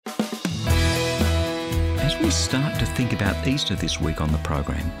we start to think about Easter this week on the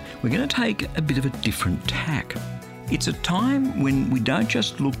program, we're going to take a bit of a different tack. It's a time when we don't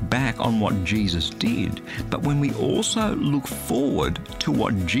just look back on what Jesus did, but when we also look forward to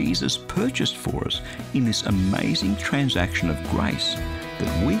what Jesus purchased for us in this amazing transaction of grace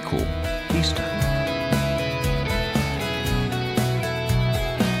that we call Easter.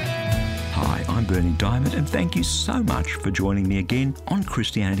 Hi, I'm Bernie Diamond, and thank you so much for joining me again on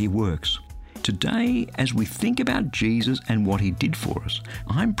Christianity Works. Today, as we think about Jesus and what he did for us,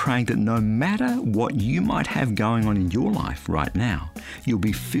 I'm praying that no matter what you might have going on in your life right now, you'll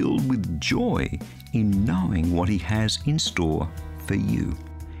be filled with joy in knowing what he has in store for you.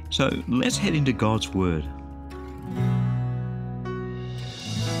 So let's head into God's Word.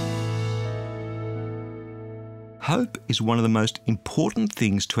 Hope is one of the most important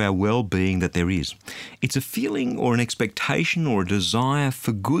things to our well-being that there is. It's a feeling or an expectation or a desire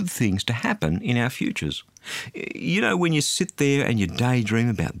for good things to happen in our futures. You know, when you sit there and you daydream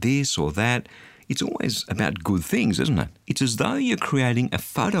about this or that, it's always about good things, isn't it? It's as though you're creating a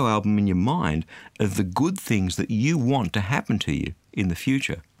photo album in your mind of the good things that you want to happen to you in the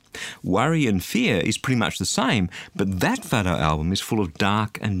future. Worry and fear is pretty much the same, but that photo album is full of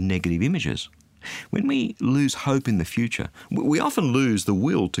dark and negative images. When we lose hope in the future, we often lose the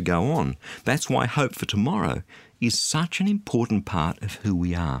will to go on. That's why hope for tomorrow is such an important part of who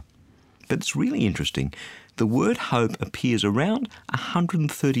we are. But it's really interesting. The word hope appears around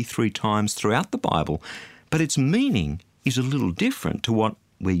 133 times throughout the Bible, but its meaning is a little different to what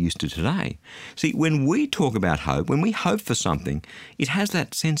we're used to today. See, when we talk about hope, when we hope for something, it has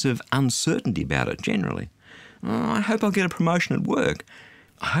that sense of uncertainty about it generally. Oh, I hope I'll get a promotion at work.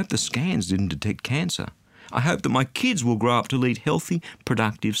 I hope the scans didn't detect cancer. I hope that my kids will grow up to lead healthy,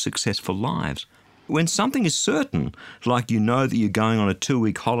 productive, successful lives. When something is certain, like you know that you're going on a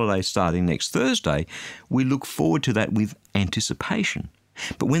 2-week holiday starting next Thursday, we look forward to that with anticipation.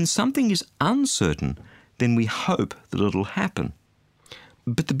 But when something is uncertain, then we hope that it'll happen.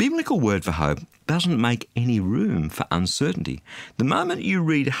 But the biblical word for hope doesn't make any room for uncertainty. The moment you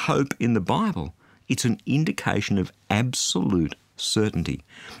read hope in the Bible, it's an indication of absolute certainty.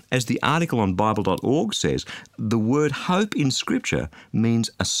 As the article on Bible.org says, the word hope in Scripture means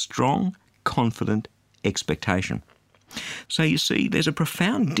a strong, confident expectation. So you see, there's a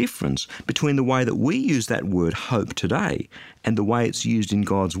profound difference between the way that we use that word hope today and the way it's used in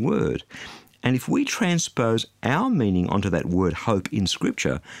God's Word. And if we transpose our meaning onto that word hope in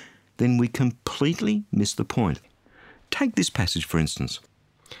Scripture, then we completely miss the point. Take this passage, for instance.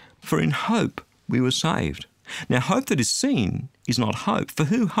 For in hope we were saved. Now, hope that is seen is not hope, for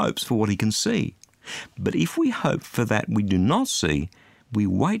who hopes for what he can see? But if we hope for that we do not see, we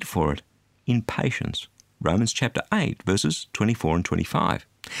wait for it in patience. Romans chapter 8, verses 24 and 25.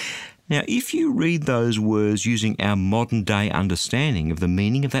 Now, if you read those words using our modern-day understanding of the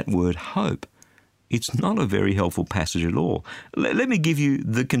meaning of that word hope, it's not a very helpful passage at all. Let me give you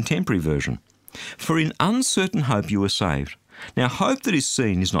the contemporary version. For in uncertain hope you were saved. Now, hope that is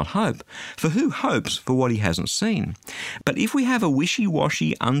seen is not hope, for who hopes for what he hasn't seen? But if we have a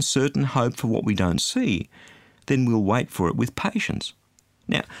wishy-washy, uncertain hope for what we don't see, then we'll wait for it with patience.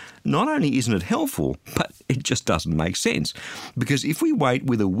 Now, not only isn't it helpful, but it just doesn't make sense. Because if we wait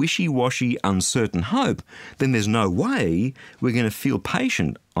with a wishy-washy, uncertain hope, then there's no way we're going to feel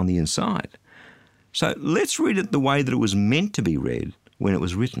patient on the inside. So let's read it the way that it was meant to be read when it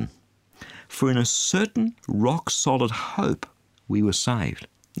was written. For in a certain rock-solid hope we were saved.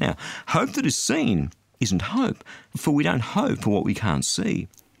 Now, hope that is seen isn't hope, for we don't hope for what we can't see.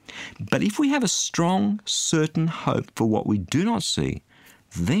 But if we have a strong, certain hope for what we do not see,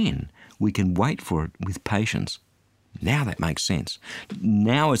 then we can wait for it with patience. Now that makes sense.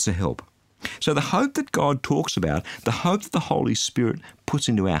 Now it's a help. So the hope that God talks about, the hope that the Holy Spirit puts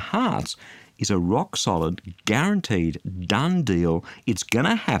into our hearts, is a rock-solid, guaranteed, done deal, it's going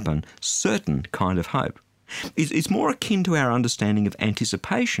to happen, certain kind of hope. It's more akin to our understanding of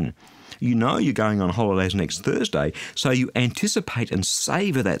anticipation. You know you're going on holidays next Thursday, so you anticipate and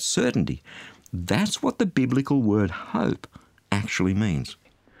savour that certainty. That's what the biblical word hope actually means.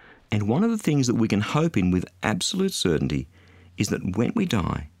 And one of the things that we can hope in with absolute certainty is that when we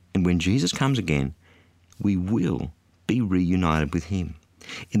die and when Jesus comes again, we will be reunited with him.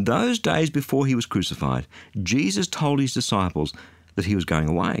 In those days before he was crucified, Jesus told his disciples that he was going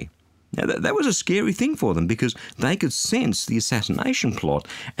away. Now, that was a scary thing for them because they could sense the assassination plot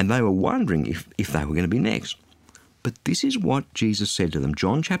and they were wondering if they were going to be next. But this is what Jesus said to them,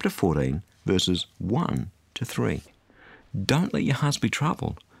 John chapter 14, verses 1 to 3. Don't let your hearts be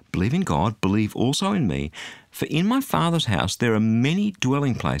troubled. Believe in God, believe also in me. For in my Father's house there are many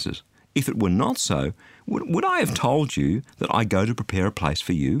dwelling places. If it were not so, would I have told you that I go to prepare a place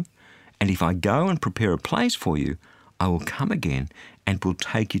for you? And if I go and prepare a place for you, I will come again and will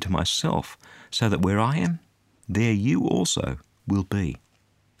take you to myself, so that where I am, there you also will be.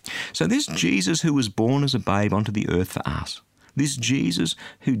 So this Jesus who was born as a babe onto the earth for us, this Jesus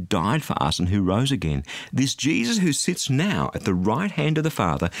who died for us and who rose again, this Jesus who sits now at the right hand of the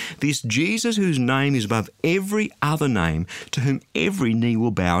Father, this Jesus whose name is above every other name, to whom every knee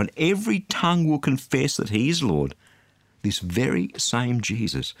will bow and every tongue will confess that he is Lord, this very same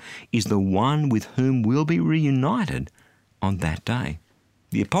Jesus is the one with whom we'll be reunited on that day.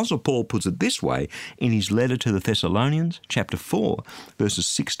 The Apostle Paul puts it this way in his letter to the Thessalonians, chapter 4, verses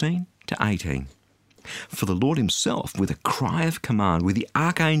 16 to 18. For the Lord himself, with a cry of command, with the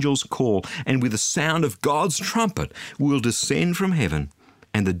archangel's call, and with the sound of God's trumpet, will descend from heaven,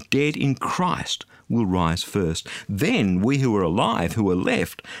 and the dead in Christ will rise first. Then we who are alive, who are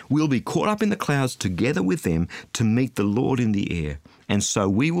left, will be caught up in the clouds together with them to meet the Lord in the air, and so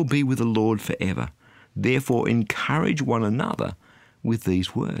we will be with the Lord forever. Therefore encourage one another with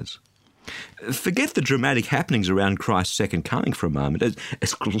these words. Forget the dramatic happenings around Christ's second coming for a moment.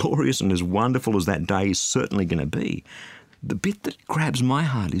 As glorious and as wonderful as that day is certainly going to be, the bit that grabs my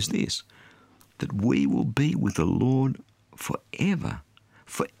heart is this, that we will be with the Lord forever.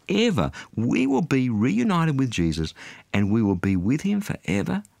 Forever. We will be reunited with Jesus, and we will be with him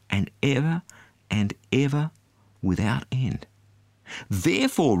forever and ever and ever without end.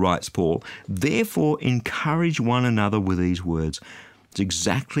 Therefore, writes Paul, therefore encourage one another with these words. It's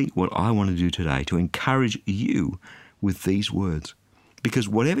exactly what I want to do today, to encourage you with these words. Because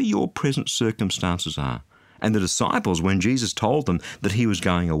whatever your present circumstances are, and the disciples, when Jesus told them that he was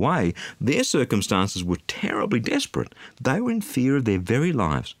going away, their circumstances were terribly desperate. They were in fear of their very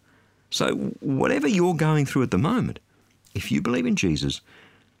lives. So whatever you're going through at the moment, if you believe in Jesus,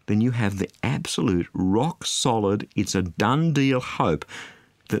 then you have the absolute rock solid, it's a done deal hope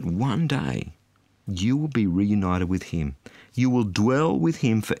that one day you will be reunited with him. You will dwell with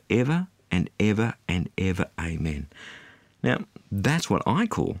him forever and ever and ever. Amen. Now, that's what I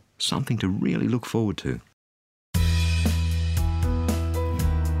call something to really look forward to.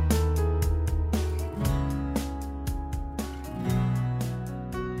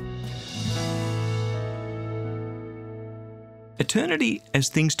 Eternity, as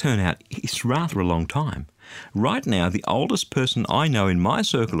things turn out, is rather a long time. Right now, the oldest person I know in my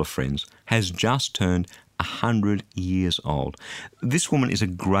circle of friends has just turned 100 years old. This woman is a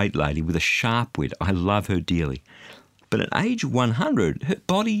great lady with a sharp wit. I love her dearly. But at age 100, her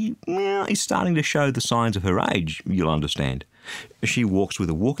body is starting to show the signs of her age, you'll understand. She walks with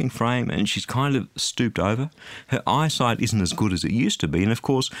a walking frame and she's kind of stooped over. Her eyesight isn't as good as it used to be, and of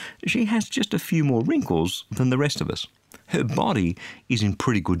course, she has just a few more wrinkles than the rest of us. Her body is in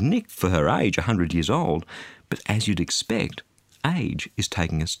pretty good nick for her age, 100 years old, but as you'd expect, age is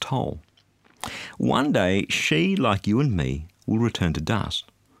taking its toll. One day, she, like you and me, will return to dust.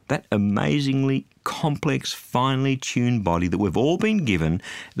 That amazingly complex, finely tuned body that we've all been given,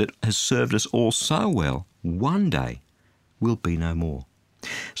 that has served us all so well, one day will be no more.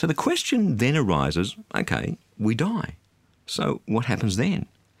 So the question then arises, okay, we die. So what happens then?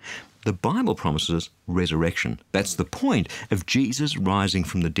 The Bible promises resurrection. That's the point of Jesus rising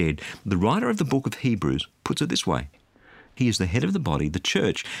from the dead. The writer of the book of Hebrews puts it this way. He is the head of the body, the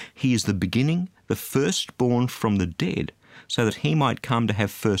church. He is the beginning, the firstborn from the dead, so that he might come to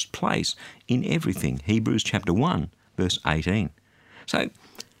have first place in everything. Hebrews chapter 1, verse 18. So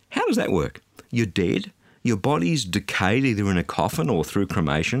how does that work? You're dead, your body's decayed either in a coffin or through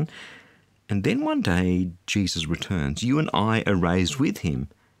cremation, and then one day Jesus returns. You and I are raised with him.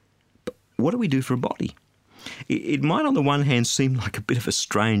 What do we do for a body? It might on the one hand seem like a bit of a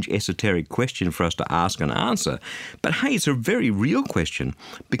strange esoteric question for us to ask and answer, but hey, it's a very real question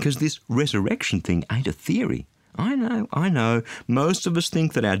because this resurrection thing ain't a theory. I know. Most of us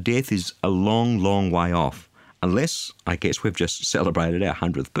think that our death is a long, long way off, unless, I guess, we've just celebrated our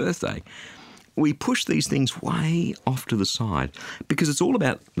 100th birthday. We push these things way off to the side because it's all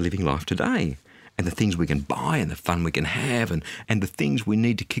about living life today. And the things we can buy and the fun we can have and the things we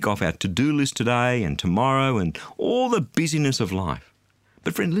need to kick off our to-do list today and tomorrow and all the busyness of life.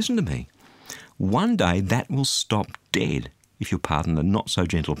 But friend, listen to me. One day that will stop dead, if you'll pardon the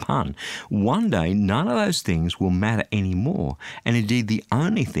not-so-gentle pun. One day none of those things will matter anymore. And indeed the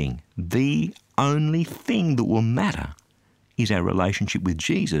only thing that will matter is our relationship with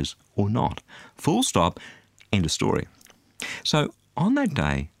Jesus or not. Full stop, end of story. So on that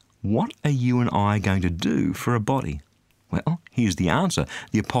day, what are you and I going to do for a body? Well, here's the answer.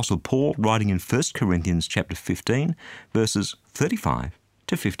 The Apostle Paul writing in 1 Corinthians chapter 15, verses 35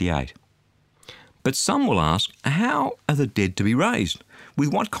 to 58. But some will ask, how are the dead to be raised?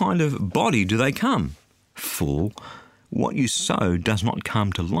 With what kind of body do they come? Fool, what you sow does not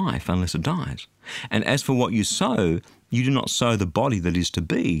come to life unless it dies. And as for what you sow, you do not sow the body that is to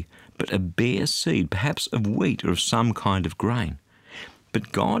be, but a bare seed, perhaps of wheat or of some kind of grain.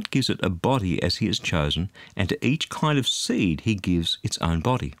 But God gives it a body as he has chosen, and to each kind of seed he gives its own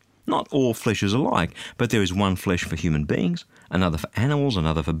body. Not all flesh is alike, but there is one flesh for human beings, another for animals,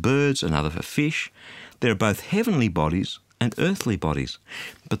 another for birds, another for fish. There are both heavenly bodies and earthly bodies.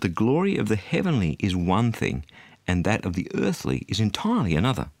 But the glory of the heavenly is one thing, and that of the earthly is entirely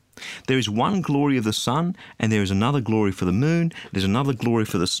another. There is one glory of the sun, and there is another glory for the moon. There's another glory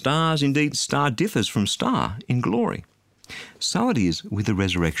for the stars. Indeed, star differs from star in glory. So it is with the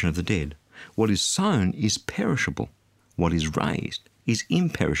resurrection of the dead. What is sown is perishable. What is raised is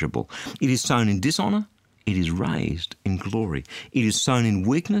imperishable. It is sown in dishonour. It is raised in glory. It is sown in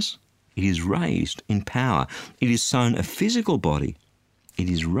weakness. It is raised in power. It is sown a physical body. It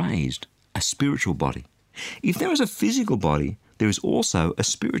is raised a spiritual body. If there is a physical body, there is also a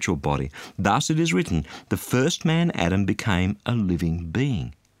spiritual body. Thus it is written, the first man, Adam, became a living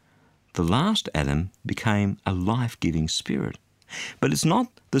being. The last Adam became a life-giving spirit. But it's not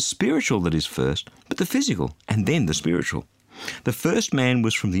the spiritual that is first, but the physical, and then the spiritual. The first man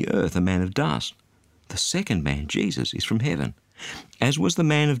was from the earth, a man of dust. The second man, Jesus, is from heaven. As was the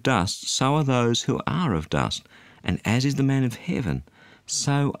man of dust, so are those who are of dust. And as is the man of heaven,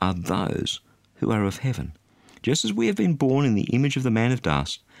 so are those who are of heaven. Just as we have been born in the image of the man of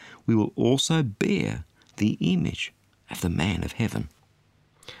dust, we will also bear the image of the man of heaven.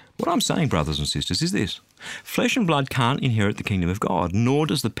 What I'm saying, brothers and sisters, is this. Flesh and blood can't inherit the kingdom of God, nor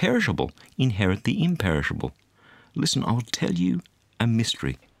does the perishable inherit the imperishable. Listen, I'll tell you a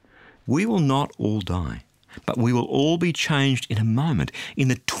mystery. We will not all die, but we will all be changed in a moment, in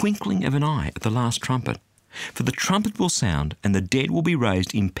the twinkling of an eye at the last trumpet. For the trumpet will sound, and the dead will be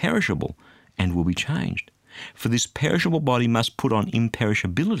raised imperishable, and will be changed. For this perishable body must put on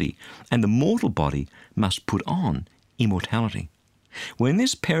imperishability, and the mortal body must put on immortality. When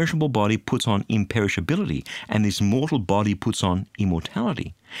this perishable body puts on imperishability, and this mortal body puts on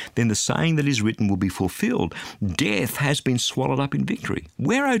immortality, then the saying that is written will be fulfilled. Death has been swallowed up in victory.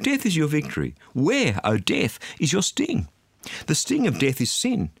 Where, O death, is your victory? Where, O death, is your sting? The sting of death is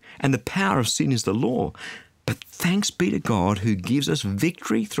sin, and the power of sin is the law. But thanks be to God who gives us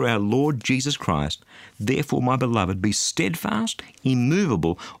victory through our Lord Jesus Christ. Therefore, my beloved, be steadfast,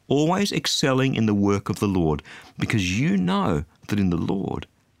 immovable, always excelling in the work of the Lord, because you know that in the Lord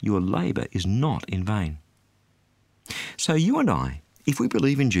your labour is not in vain. So you and I, if we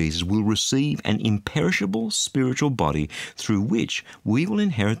believe in Jesus, will receive an imperishable spiritual body through which we will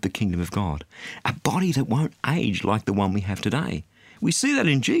inherit the kingdom of God, a body that won't age like the one we have today. We see that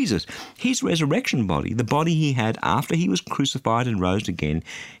in Jesus. His resurrection body, the body he had after he was crucified and rose again,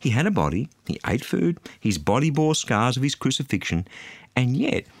 he had a body, he ate food, his body bore scars of his crucifixion, and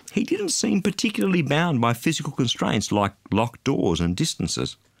yet he didn't seem particularly bound by physical constraints like locked doors and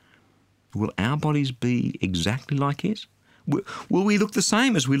distances. Will our bodies be exactly like his? Will we look the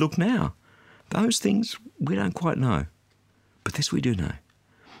same as we look now? Those things we don't quite know. But this we do know,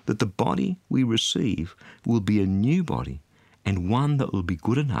 that the body we receive will be a new body, and one that will be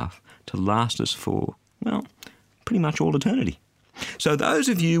good enough to last us for, well, pretty much all eternity. So those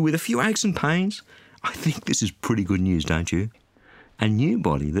of you with a few aches and pains, I think this is pretty good news, don't you? A new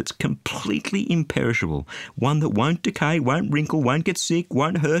body that's completely imperishable, one that won't decay, won't wrinkle, won't get sick,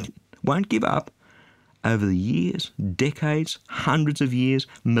 won't hurt, won't give up. Over the years, decades, hundreds of years,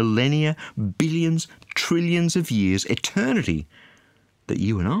 millennia, billions, trillions of years, eternity, that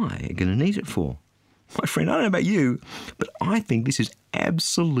you and I are going to need it for. My friend, I don't know about you, but I think this is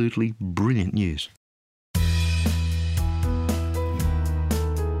absolutely brilliant news.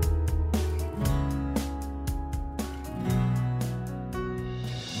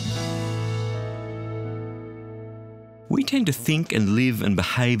 We tend to think and live and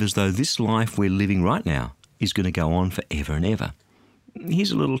behave as though this life we're living right now is going to go on forever and ever.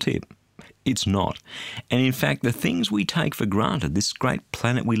 Here's a little tip. It's not. And in fact, the things we take for granted, this great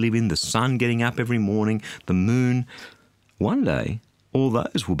planet we live in, the sun getting up every morning, the moon, one day all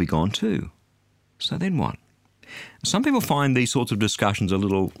those will be gone too. So then what? Some people find these sorts of discussions a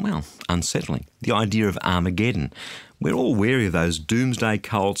little, well, unsettling. The idea of Armageddon. We're all wary of those doomsday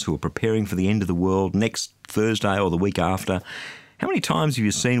cults who are preparing for the end of the world next Thursday or the week after. How many times have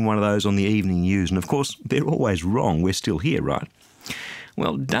you seen one of those on the evening news? And of course, they're always wrong. We're still here, right?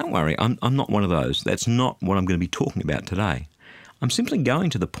 Well, don't worry, I'm not one of those. That's not what I'm going to be talking about today. I'm simply going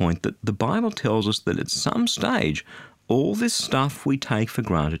to the point that the Bible tells us that at some stage, all this stuff we take for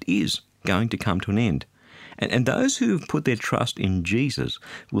granted is going to come to an end. And those who have put their trust in Jesus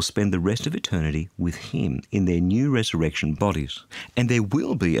will spend the rest of eternity with him in their new resurrection bodies. And there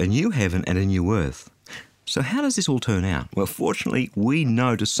will be a new heaven and a new earth. So how does this all turn out? Well, fortunately, we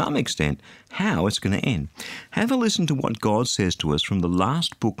know to some extent how it's going to end. Have a listen to what God says to us from the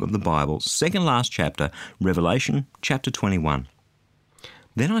last book of the Bible, second last chapter, Revelation chapter 21.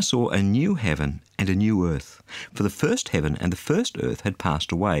 Then I saw a new heaven and a new earth, for the first heaven and the first earth had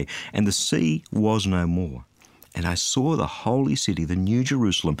passed away, and the sea was no more. And I saw the holy city, the new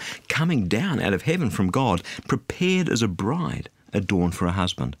Jerusalem, coming down out of heaven from God, prepared as a bride adorned for a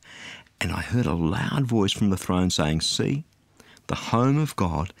husband. And I heard a loud voice from the throne saying, "See, the home of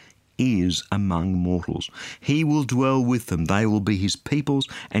God is among mortals. He will dwell with them. They will be his peoples,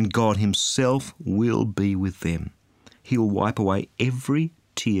 and God himself will be with them. He will wipe away every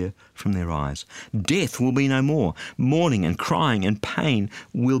tear from their eyes. Death will be no more. Mourning and crying and pain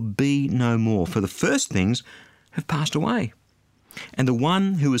will be no more, for the first things have passed away." And the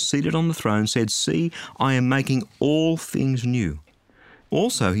one who was seated on the throne said, "See, I am making all things new."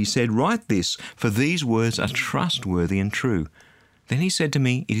 Also he said, "Write this, for these words are trustworthy and true." Then he said to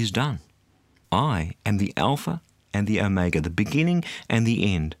me, "It is done. I am the Alpha and the Omega, the beginning and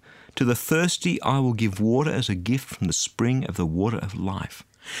the end. To the thirsty I will give water as a gift from the spring of the water of life.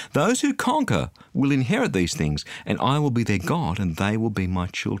 Those who conquer will inherit these things, and I will be their God, and they will be my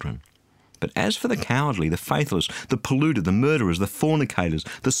children. But as for the cowardly, the faithless, the polluted, the murderers, the fornicators,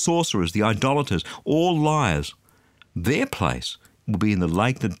 the sorcerers, the idolaters, all liars, their place will be in the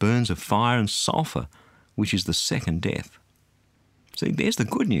lake that burns of fire and sulphur, which is the second death." See, there's the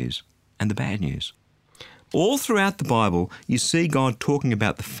good news and the bad news. All throughout the Bible, you see God talking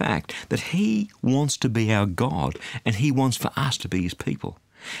about the fact that he wants to be our God and he wants for us to be his people.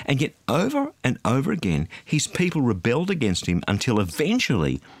 And yet over and over again, his people rebelled against him until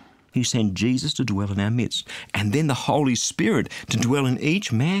eventually he sent Jesus to dwell in our midst, and then the Holy Spirit to dwell in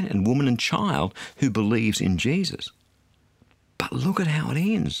each man and woman and child who believes in Jesus. But look at how it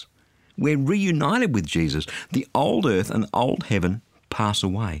ends. We're reunited with Jesus. The old earth and old heaven pass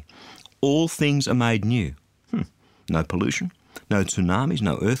away. All things are made new. No pollution, no tsunamis,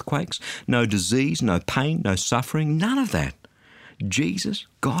 no earthquakes, no disease, no pain, no suffering, none of that. Jesus,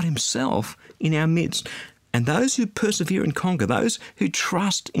 God himself, in our midst. And those who persevere and conquer, those who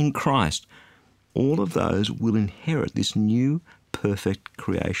trust in Christ, all of those will inherit this new perfect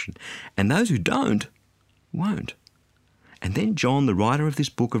creation. And those who don't, won't. And then John, the writer of this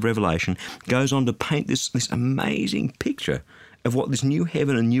book of Revelation, goes on to paint this amazing picture of what this new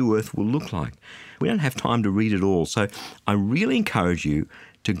heaven and new earth will look like. We don't have time to read it all, so I really encourage you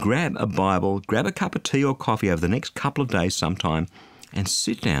to grab a Bible, grab a cup of tea or coffee over the next couple of days sometime, and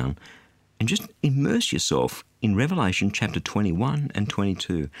sit down and just immerse yourself in Revelation chapter 21 and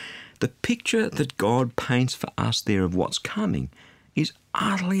 22. The picture that God paints for us there of what's coming is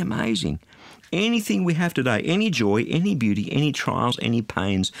utterly amazing. Anything we have today, any joy, any beauty, any trials, any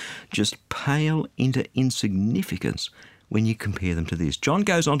pains, just pale into insignificance when you compare them to this. John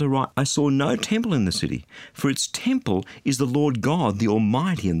goes on to write, "I saw no temple in the city, for its temple is the Lord God, the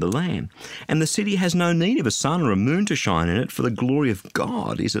Almighty, and the Lamb. And the city has no need of a sun or a moon to shine in it, for the glory of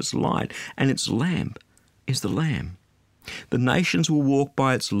God is its light, and its lamp is the Lamb. The nations will walk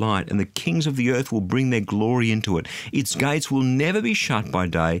by its light, and the kings of the earth will bring their glory into it. Its gates will never be shut by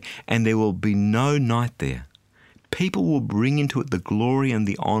day, and there will be no night there. People will bring into it the glory and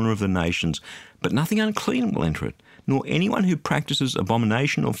the honour of the nations, but nothing unclean will enter it, nor anyone who practices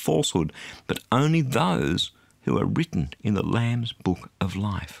abomination or falsehood, but only those who are written in the Lamb's book of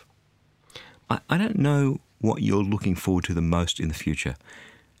life." I don't know what you're looking forward to the most in the future,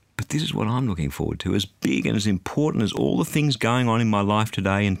 but this is what I'm looking forward to. As big and as important as all the things going on in my life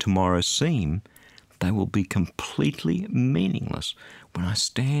today and tomorrow seem, they will be completely meaningless when I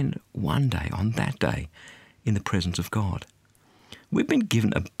stand one day, on that day, in the presence of God. We've been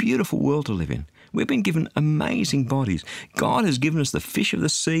given a beautiful world to live in. We've been given amazing bodies. God has given us the fish of the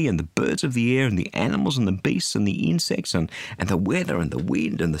sea and the birds of the air and the animals and the beasts and the insects and the weather and the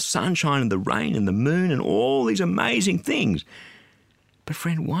wind and the sunshine and the rain and the moon and all these amazing things. But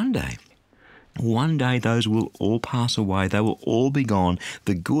friend, one day those will all pass away. They will all be gone.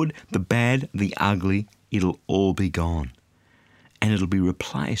 The good, the bad, the ugly, it'll all be gone. And it'll be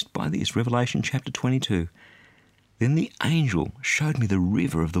replaced by this, Revelation chapter 22. Then the angel showed me the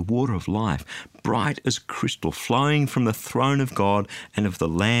river of the water of life, bright as crystal, flowing from the throne of God and of the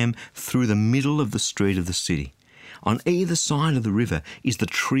Lamb through the middle of the street of the city. On either side of the river is the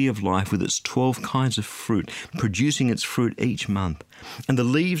tree of life with its 12 kinds of fruit, producing its fruit each month. And the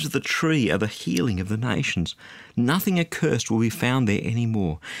leaves of the tree are the healing of the nations. Nothing accursed will be found there any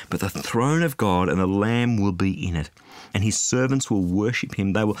more, but the throne of God and the Lamb will be in it. And his servants will worship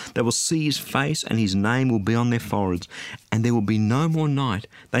him. They will see his face, and his name will be on their foreheads. And there will be no more night.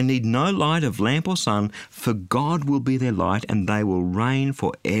 They need no light of lamp or sun, for God will be their light, and they will reign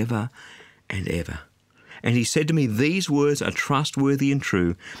forever and ever. And he said to me, these words are trustworthy and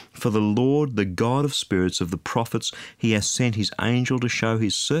true, for the Lord, the God of spirits of the prophets, he has sent his angel to show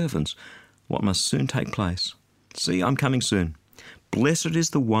his servants what must soon take place. See, I'm coming soon. Blessed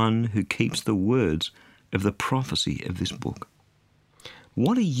is the one who keeps the words of the prophecy of this book.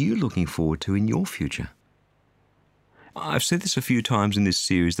 What are you looking forward to in your future? I've said this a few times in this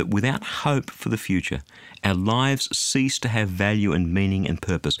series that without hope for the future, our lives cease to have value and meaning and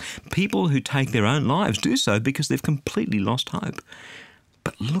purpose. People who take their own lives do so because they've completely lost hope.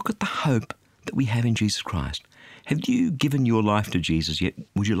 But look at the hope that we have in Jesus Christ. Have you given your life to Jesus yet?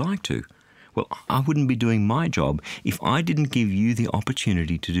 Would you like to? Well, I wouldn't be doing my job if I didn't give you the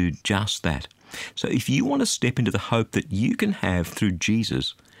opportunity to do just that. So if you want to step into the hope that you can have through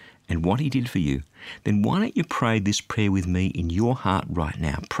Jesus and what he did for you, then why don't you pray this prayer with me in your heart right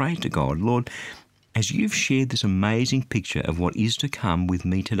now? Pray to God, Lord, as you've shared this amazing picture of what is to come with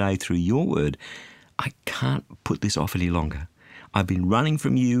me today through your word, I can't put this off any longer. I've been running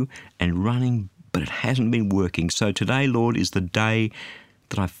from you and running, but it hasn't been working. So today, Lord, is the day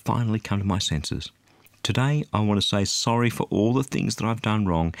that I've finally come to my senses. Today, I want to say sorry for all the things that I've done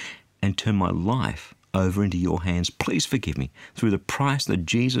wrong and turn my life over into your hands. Please forgive me through the price that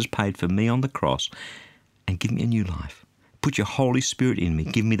Jesus paid for me on the cross, and give me a new life. Put your Holy Spirit in me.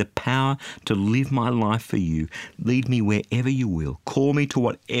 Give me the power to live my life for you. Lead me wherever you will. Call me to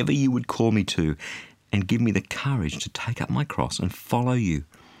whatever you would call me to, and give me the courage to take up my cross and follow you.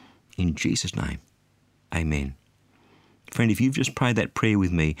 In Jesus' name, amen. Friend, if you've just prayed that prayer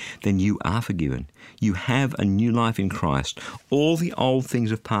with me, then you are forgiven. You have a new life in Christ. All the old things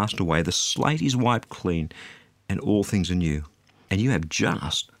have passed away. The slate is wiped clean, and all things are new. And you have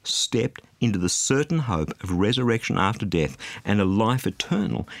just stepped into the certain hope of resurrection after death and a life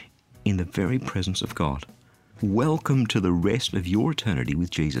eternal in the very presence of God. Welcome to the rest of your eternity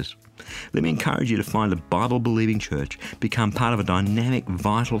with Jesus. Let me encourage you to find a Bible-believing church, become part of a dynamic,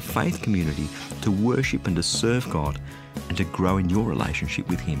 vital faith community to worship and to serve God and to grow in your relationship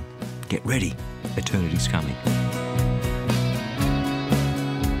with him. Get ready. Eternity's coming.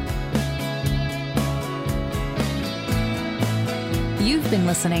 You've been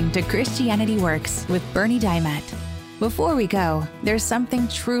listening to Christianity Works with Bernie Dimet. Before we go, there's something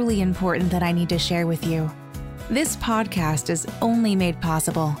truly important that I need to share with you. This podcast is only made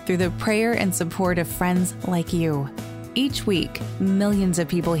possible through the prayer and support of friends like you. Each week, millions of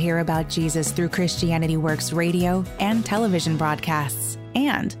people hear about Jesus through Christianity Works radio and television broadcasts,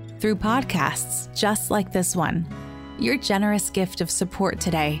 and through podcasts just like this one. Your generous gift of support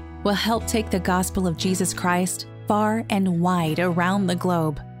today will help take the gospel of Jesus Christ far and wide around the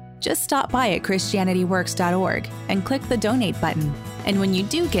globe. Just stop by at christianityworks.org and click the donate button. And when you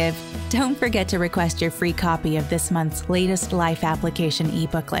do give, don't forget to request your free copy of this month's latest Life Application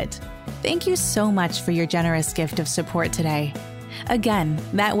e-booklet. Thank you so much for your generous gift of support today. Again,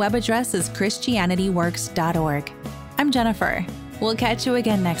 that web address is christianityworks.org. I'm Jennifer. We'll catch you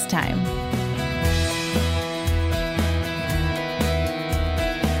again next time.